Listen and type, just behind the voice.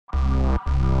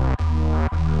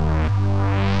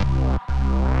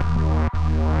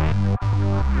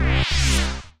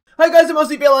Hi guys, I'm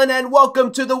Aussie Villain and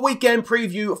welcome to the weekend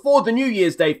preview for the New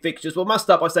Year's Day fixtures. We'll must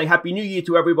start by saying Happy New Year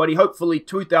to everybody. Hopefully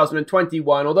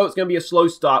 2021, although it's going to be a slow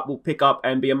start, will pick up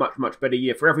and be a much better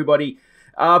year for everybody.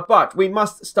 But we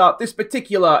must start this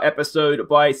particular episode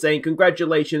by saying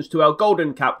congratulations to our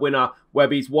Golden Cap winner,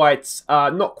 Webby's Whites.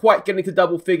 Not quite getting to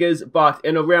double figures, but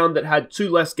in a round that had 2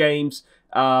 less games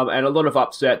and a lot of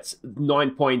upsets,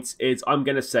 9 points is, I'm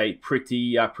going to say,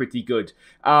 pretty good.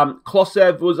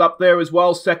 Klosev was up there as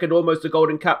well, second, almost a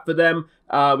Golden Cap for them.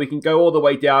 We can go all the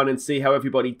way down and see how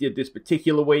everybody did this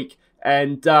particular week.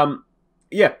 And,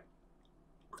 yeah.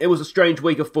 It was a strange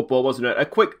week of football, wasn't it? A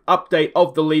quick update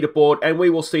of the leaderboard, and we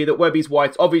will see that Webby's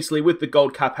Whites, obviously with the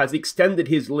gold cap, has extended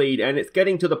his lead, and it's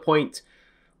getting to the point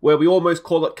where we almost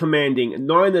call it commanding.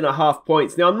 9.5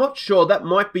 points. Now, I'm not sure. That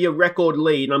might be a record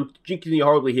lead. I'm jinxing you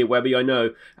horribly here, Webby, I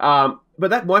know.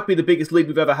 But that might be the biggest lead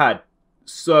we've ever had.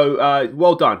 So,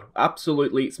 well done.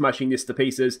 Absolutely smashing this to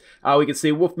pieces. We can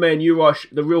see Wolfman, Urosh,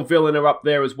 the real villain are up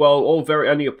there as well. All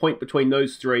only a point between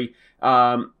those three.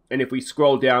 And if we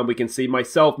scroll down, we can see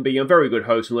myself being a very good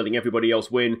host and letting everybody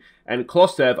else win. And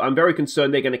Klosev, I'm very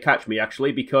concerned they're going to catch me,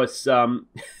 actually, because,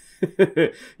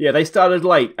 yeah, they started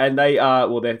late, and they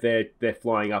well, they're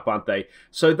flying up, aren't they?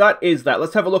 So that is that.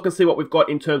 Let's have a look and see what we've got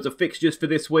in terms of fixtures for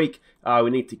this week. We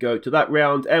need to go to that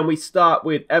round, and we start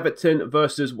with Everton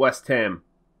versus West Ham.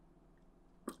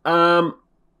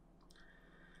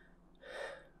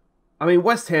 I mean,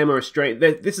 West Ham are a strange...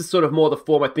 This is sort of more the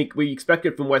form I think we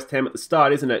expected from West Ham at the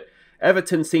start, isn't it?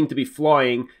 Everton seem to be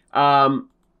flying.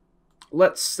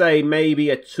 Let's say maybe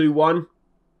a 2-1.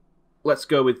 Let's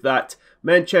go with that.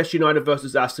 Manchester United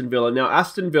versus Aston Villa. Now,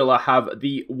 Aston Villa have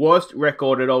the worst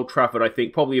record at Old Trafford, I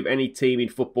think, probably of any team in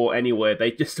football anywhere. They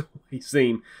just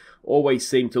always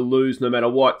seem to lose no matter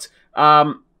what.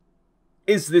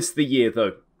 Is this the year,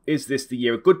 though? Is this the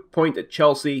year? A good point at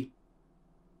Chelsea.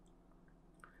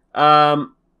 I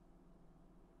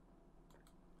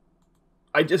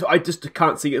just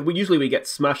can't see it. Usually we get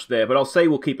smashed there, but I'll say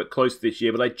we'll keep it close this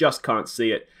year, but I just can't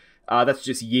see it. That's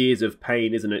just years of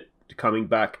pain, isn't it, coming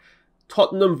back.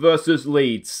 Tottenham versus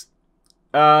Leeds.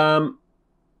 I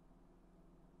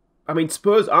mean,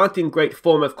 Spurs aren't in great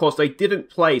form, of course. They didn't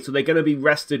play, so they're going to be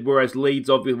rested, whereas Leeds,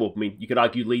 obviously, well, I mean, you could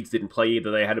argue Leeds didn't play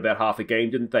either. They had about half a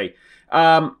game, didn't they?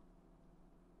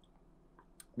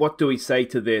 What do we say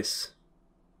to this?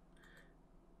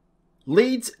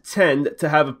 Leeds tend to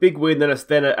have a big win then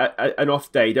an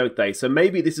off day, don't they? So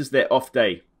maybe this is their off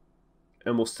day.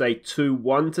 And we'll say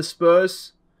 2-1 to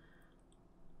Spurs.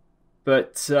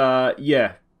 But,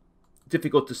 yeah,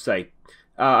 difficult to say.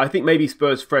 I think maybe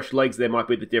Spurs' fresh legs there might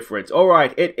be the difference. All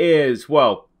right, it is,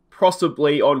 well,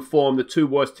 possibly on form the 2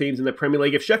 worst teams in the Premier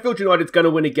League. If Sheffield United's going to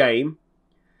win a game,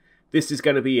 this is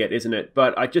going to be it, isn't it?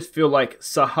 But I just feel like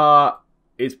Sahar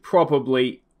is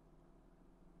probably...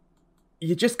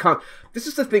 You just can't... This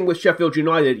is the thing with Sheffield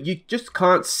United. You just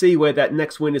can't see where that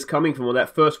next win is coming from or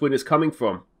that first win is coming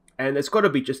from. And it's got to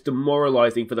be just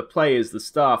demoralising for the players, the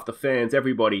staff, the fans,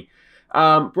 everybody.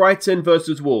 Brighton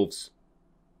versus Wolves.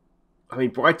 I mean,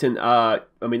 Brighton, I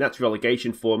mean, that's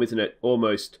relegation form, isn't it?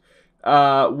 Almost.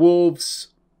 Wolves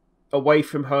away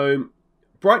from home.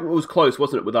 Brighton was close,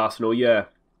 wasn't it, with Arsenal? Yeah.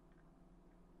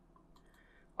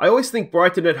 I always think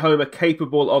Brighton at home are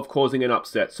capable of causing an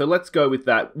upset, so let's go with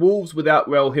that. Wolves without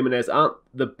Raul Jimenez aren't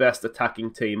the best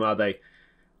attacking team, are they?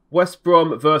 West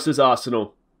Brom versus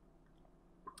Arsenal.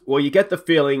 Well, you get the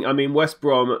feeling, I mean, West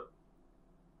Brom,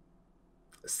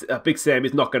 Big Sam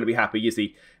is not going to be happy, is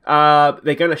he?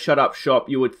 They're going to shut up shop.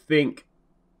 You would think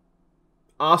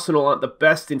Arsenal aren't the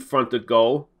best in front of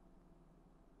goal.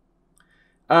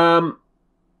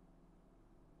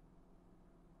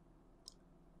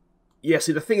 Yeah,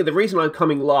 see, the reason I'm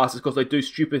coming last is because I do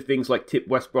stupid things like tip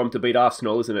West Brom to beat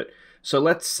Arsenal, isn't it? So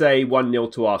let's say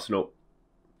 1-0 to Arsenal.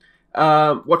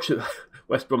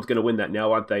 West Brom's going to win that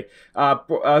now, aren't they?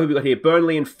 Who have we got here?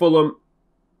 Burnley and Fulham.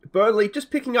 Burnley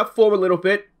just picking up form a little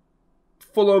bit.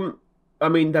 Fulham, I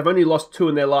mean, they've only lost 2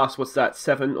 in their last,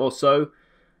 7 or so.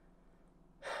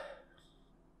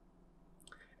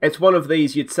 It's one of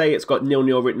these, you'd say it's got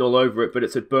 0-0 written all over it, but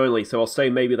it's at Burnley, so I'll say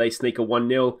maybe they sneak a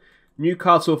 1-0.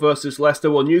 Newcastle versus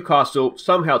Leicester. Well, Newcastle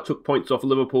somehow took points off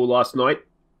Liverpool last night.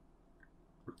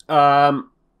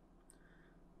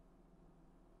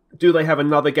 Do they have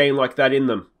another game like that in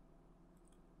them?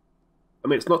 I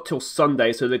mean, it's not till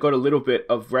Sunday, so they've got a little bit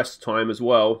of rest time as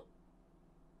well.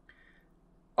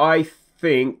 I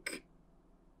think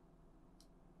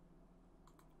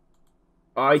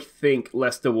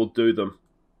Leicester will do them.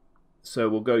 So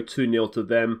we'll go 2-0 to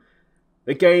them.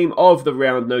 The game of the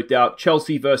round, no doubt.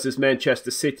 Chelsea versus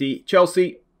Manchester City.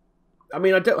 Chelsea, I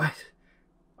mean,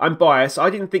 I I'm biased. I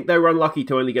didn't think they were unlucky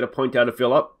to only get a point out of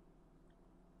Villa.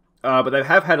 But they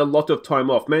have had a lot of time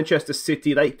off. Manchester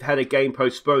City, they had a game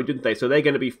postponed, didn't they? So they're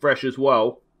going to be fresh as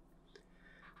well.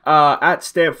 At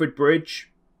Stamford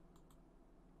Bridge,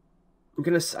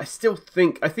 I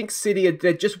think City,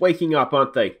 they're just waking up,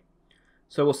 aren't they?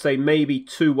 So we'll say maybe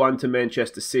 2-1 to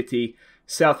Manchester City.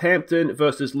 Southampton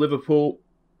versus Liverpool,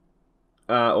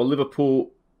 or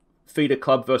Liverpool Feeder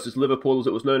Club versus Liverpool, as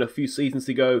it was known a few seasons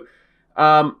ago.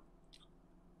 I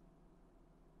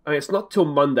mean, it's not till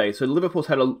Monday, so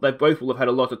they both will have had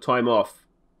a lot of time off.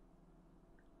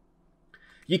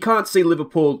 You can't see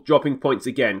Liverpool dropping points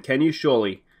again, can you?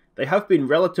 Surely. They have been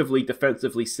relatively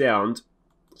defensively sound,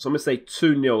 so I'm going to say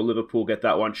 2-0 Liverpool get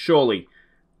that one. Surely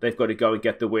they've got to go and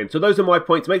get the win. So those are my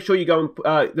points. Make sure you go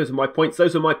and... those are my points.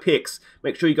 Those are my picks.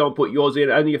 Make sure you go and put yours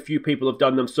in. Only a few people have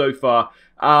done them so far.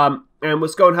 And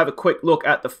let's go and have a quick look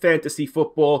at the fantasy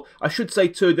football. I should say,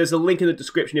 too, there's a link in the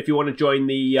description if you want to join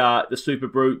the Super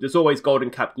Brew. There's always Golden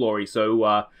Cap Glory,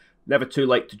 so never too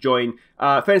late to join.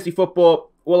 Fantasy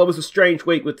football, well, it was a strange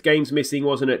week with games missing,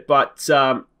 wasn't it? But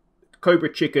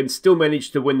Cobra Chicken still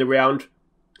managed to win the round.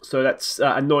 So that's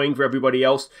annoying for everybody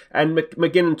else. And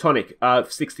McGinn and Tonic,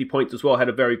 60 points as well, had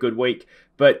a very good week.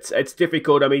 But it's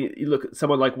difficult. I mean, you look at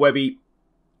someone like Webby,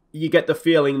 you get the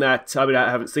feeling that, I mean,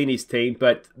 I haven't seen his team,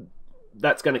 but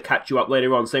that's going to catch you up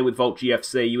later on. Same with Volt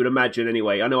GFC, you would imagine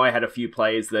anyway. I know I had a few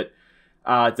players that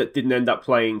that didn't end up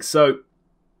playing. So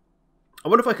I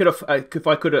wonder if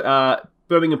I could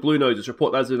Birmingham Blue Noses,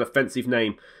 report that as an offensive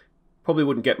name. Probably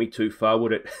wouldn't get me too far,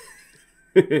 would it?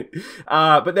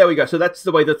 But there we go. So that's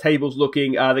the way the table's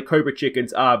looking. The Cobra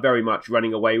Chickens are very much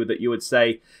running away with it, you would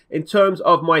say. In terms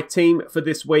of my team for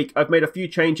this week, I've made a few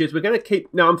changes. We're going to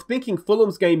keep... Now, I'm thinking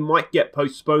Fulham's game might get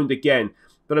postponed again,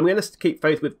 but I'm going to keep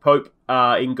faith with Pope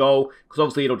in goal, because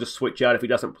obviously it'll just switch out if he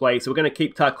doesn't play. So we're going to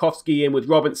keep Tarkowski in with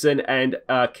Robinson and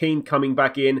Keane coming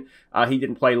back in. He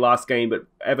didn't play last game, but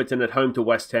Everton at home to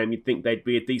West Ham, you'd think they'd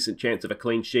be a decent chance of a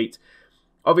clean sheet.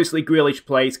 Obviously, Grealish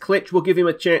plays. Klitsch will give him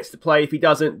a chance to play. If he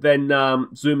doesn't, then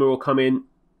Zuma will come in.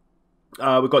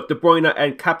 We've got De Bruyne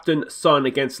and Captain Son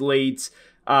against Leeds.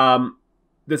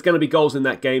 There's going to be goals in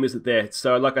that game, isn't there?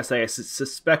 So, like I say, I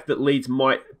suspect that Leeds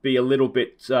might be a little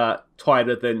bit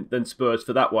tighter than Spurs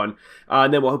for that one.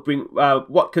 And then we'll bring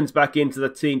Watkins back into the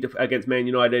team against Man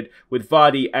United with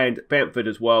Vardy and Bamford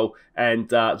as well.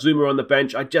 And Zuma on the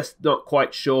bench. I'm just not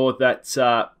quite sure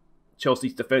that...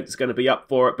 Chelsea's defence is going to be up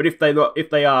for it, but if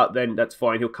they are, then that's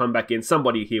fine. He'll come back in.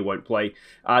 Somebody here won't play.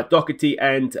 Doherty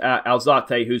and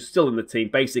Alzate, who's still in the team,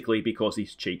 basically because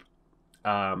he's cheap.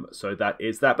 So that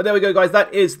is that. But there we go, guys.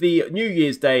 That is the New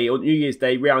Year's Day or New Year's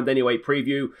Day round anyway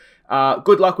preview.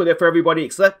 Good luck with it for everybody,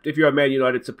 except if you're a Man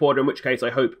United supporter, in which case I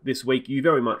hope this week you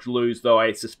very much lose. Though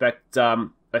I suspect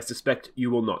you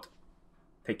will not.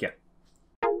 Take care.